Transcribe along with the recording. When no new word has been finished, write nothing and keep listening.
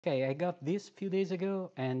Okay, I got this a few days ago,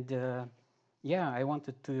 and yeah, I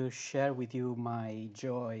wanted to share with you my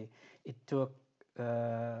joy. It took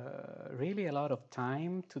really a lot of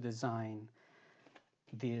time to design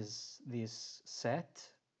this set.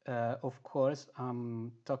 Of course,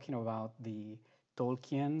 I'm talking about the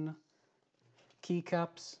Tolkien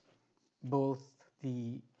keycaps, both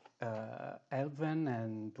the Elven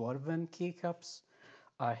and Dwarven keycaps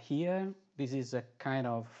are here. This is a kind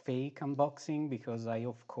of fake unboxing because I,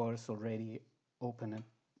 of course, already opened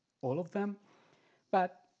all of them.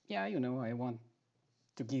 But yeah, you know, I want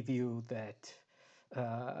to give you that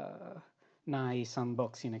nice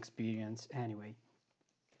unboxing experience anyway.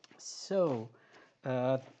 So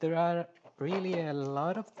there are really a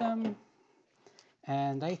lot of them,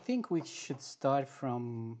 and I think we should start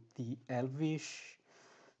from the Elvish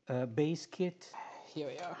base kit. Here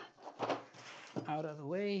we are, out of the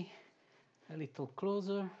way, a little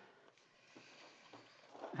closer,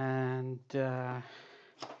 and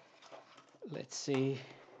let's see.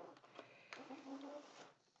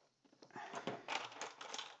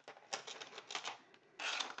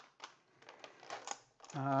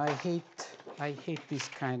 I hate this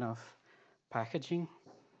kind of packaging.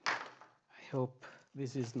 I hope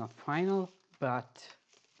this is not final, but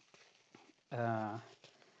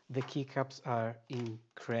the keycaps are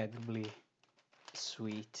incredibly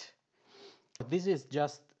sweet. This is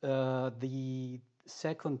just the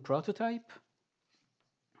second prototype,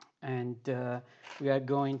 and we are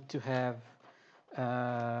going to have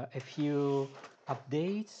a few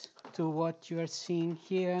updates to what you are seeing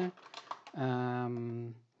here,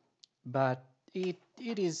 but it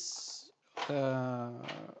is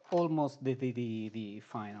almost the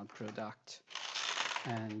final product,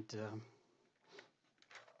 and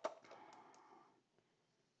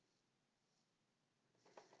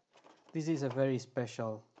this is a very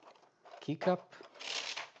special keycap.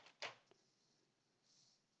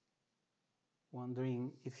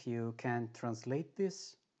 Wondering if you can translate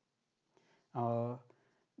this.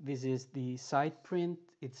 This is the side print.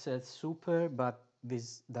 It says super, but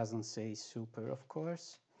this doesn't say super, of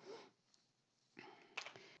course.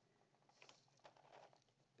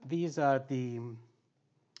 These are the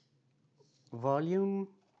volume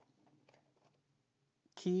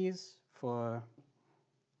keys for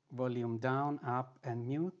volume down, up, and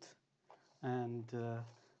mute. And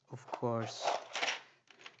of course,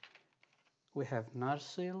 we have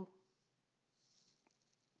Narsil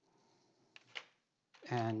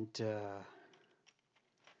and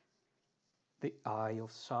the Eye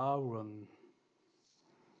of Sauron.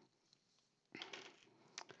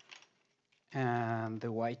 And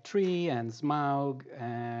the White Tree and Smaug,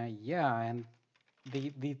 yeah, and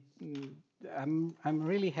I'm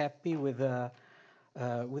really happy with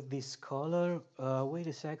this color. Wait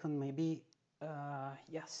a second, maybe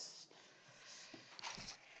yes,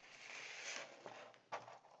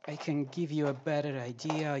 I can give you a better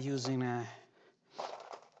idea using a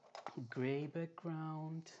gray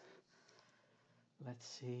background. Let's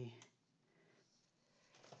see.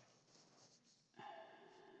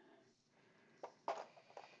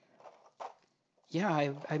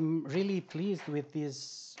 Yeah, I'm really pleased with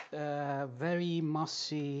this very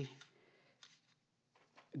mossy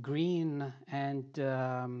green and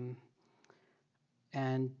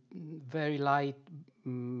very light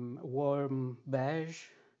warm beige.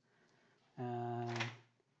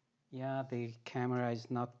 Yeah, the camera is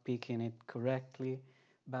not picking it correctly,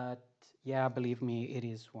 but yeah, believe me, it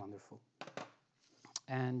is wonderful.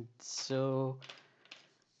 And so,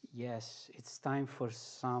 yes, it's time for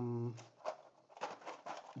some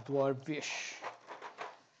Dwarvish.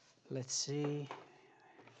 Let's see.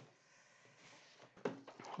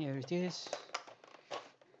 Here it is.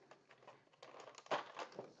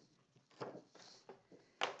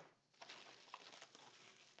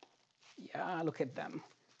 Yeah, look at them.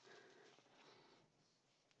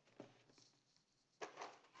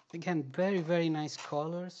 Again, very, very nice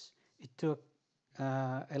colors. It took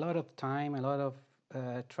a lot of time, a lot of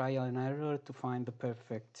trial and error to find the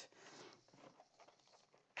perfect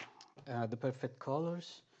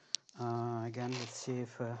colors. Again, let's see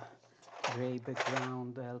if a gray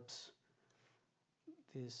background helps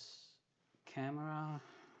this camera.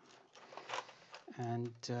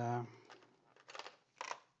 And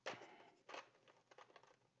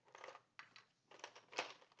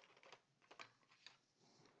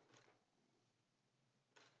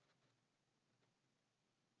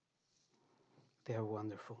they're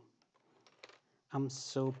wonderful. I'm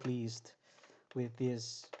so pleased with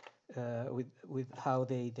this, with how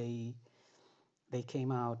they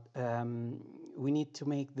came out. We need to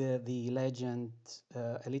make the legend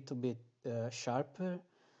a little bit sharper,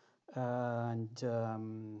 and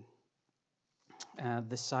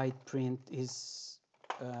the side print is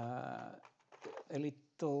a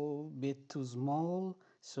little bit too small,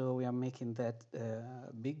 so we are making that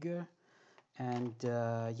bigger. And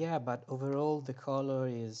yeah, but overall the color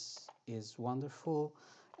is wonderful,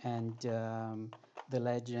 and the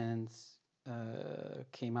legends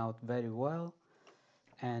came out very well,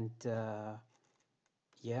 and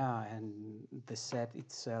yeah, and the set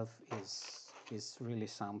itself is really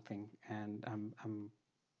something, and I'm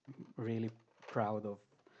really proud of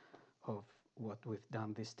what we've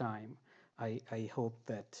done this time. I hope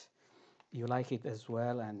that you like it as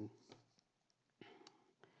well, and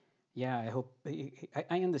yeah, I hope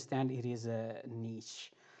I understand it is a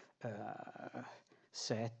niche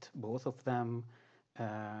set, both of them,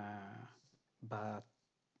 but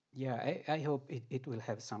yeah, I hope it will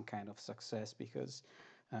have some kind of success, because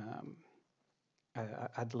um,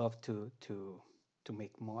 I'd love to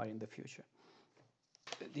make more in the future.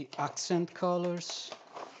 The accent colors.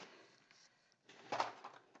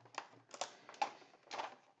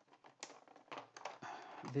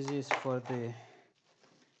 This is for the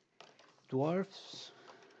dwarfs.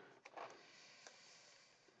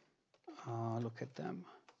 Look at them.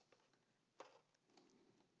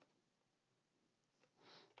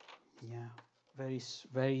 Yeah, very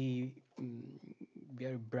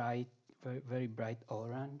bright, very bright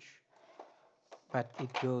orange, but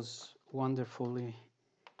it goes wonderfully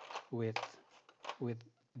with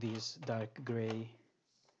this dark gray.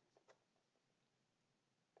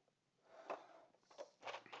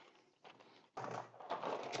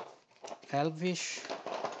 Elvish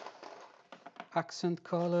accent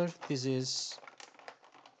color. This is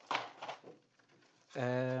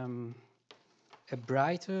a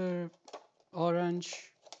brighter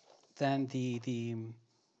orange than the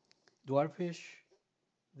dwarfish.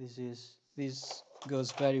 This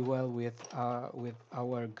goes very well with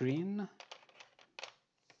our green,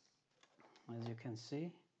 as you can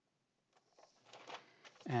see,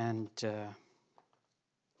 and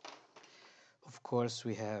of course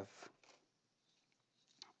we have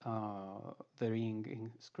the ring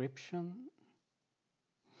inscription.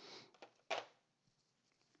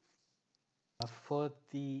 For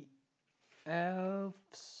the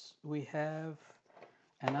elves, we have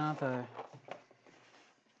another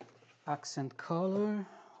accent color,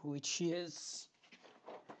 which is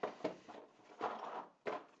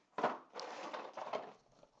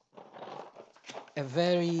a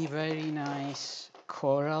very nice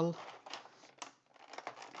coral.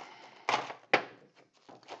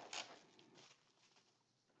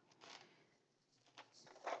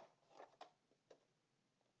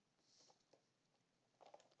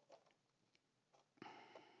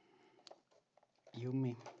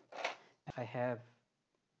 Yumi. I have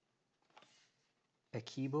a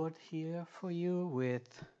keyboard here for you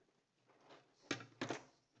with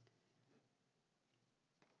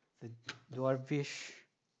the Dwarvish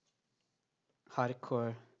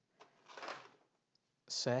hardcore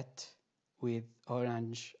set with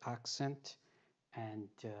orange accent, and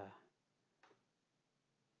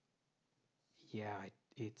yeah,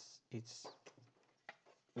 it's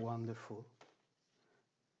wonderful.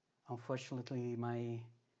 Unfortunately,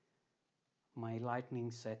 my lightning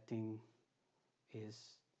setting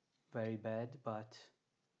is very bad, but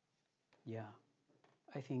yeah,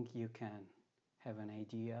 I think you can have an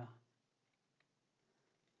idea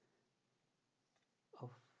of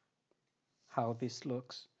how this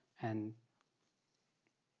looks, and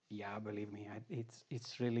yeah, believe me,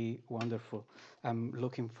 it's really wonderful. I'm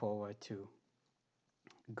looking forward to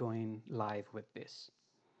going live with this.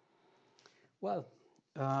 Well,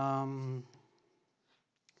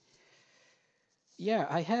 yeah,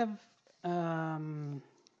 I have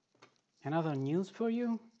another news for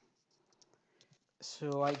you.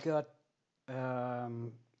 So I got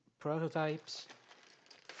prototypes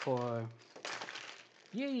for,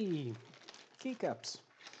 yay, keycaps.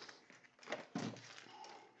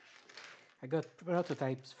 I got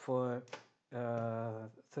prototypes for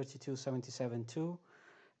 3277-2,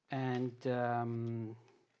 and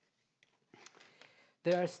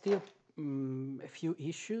there are still a few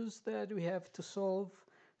issues that we have to solve.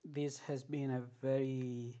 This has been a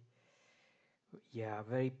very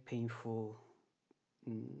painful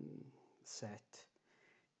set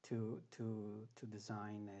to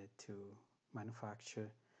design, to manufacture,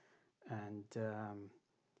 and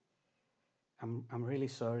I'm really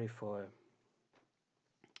sorry for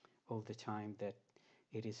all the time that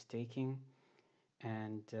it is taking,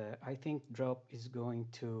 and I think Drop is going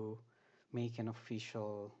to make an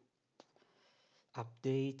official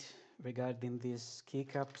update regarding these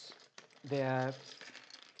keycaps. They are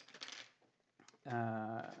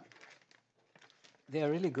they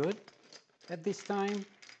are really good at this time,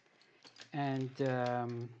 and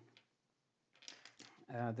the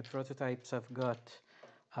prototypes I've got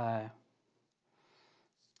are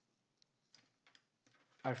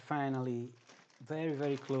finally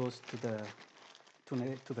very close to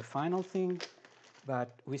the final thing,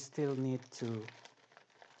 but we still need to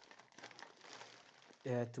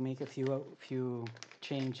make a few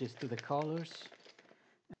changes to the colors.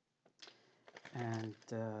 And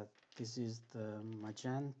this is the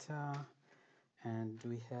magenta, and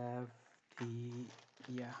we have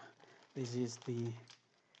this is the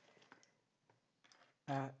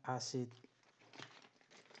acid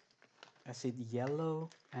yellow,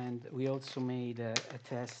 and we also made a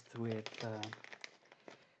test with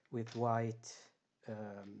white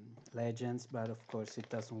legends, but of course it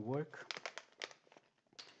doesn't work.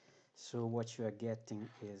 So what you are getting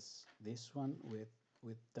is this one with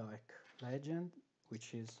dark legend,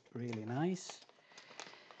 which is really nice.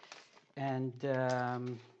 And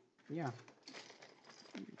yeah,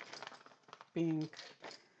 pink,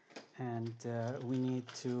 and we need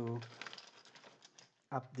to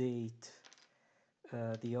update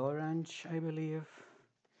the orange, I believe.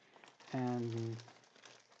 And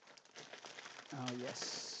oh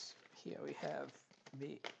yes, here we have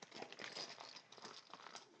the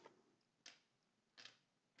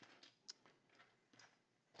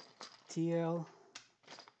teal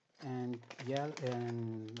and yellow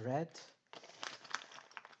and red,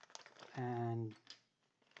 and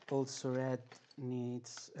also red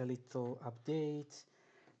needs a little update,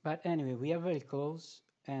 but anyway, we are very close,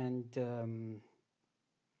 and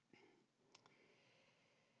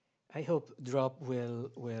I hope Drop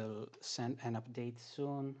will send an update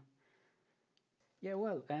soon. Yeah,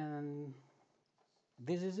 well, and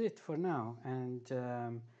this is it for now, and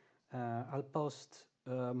I'll post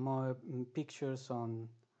more pictures on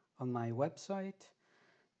my website,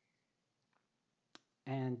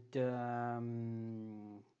 and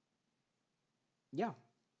yeah,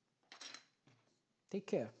 take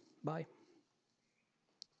care, bye.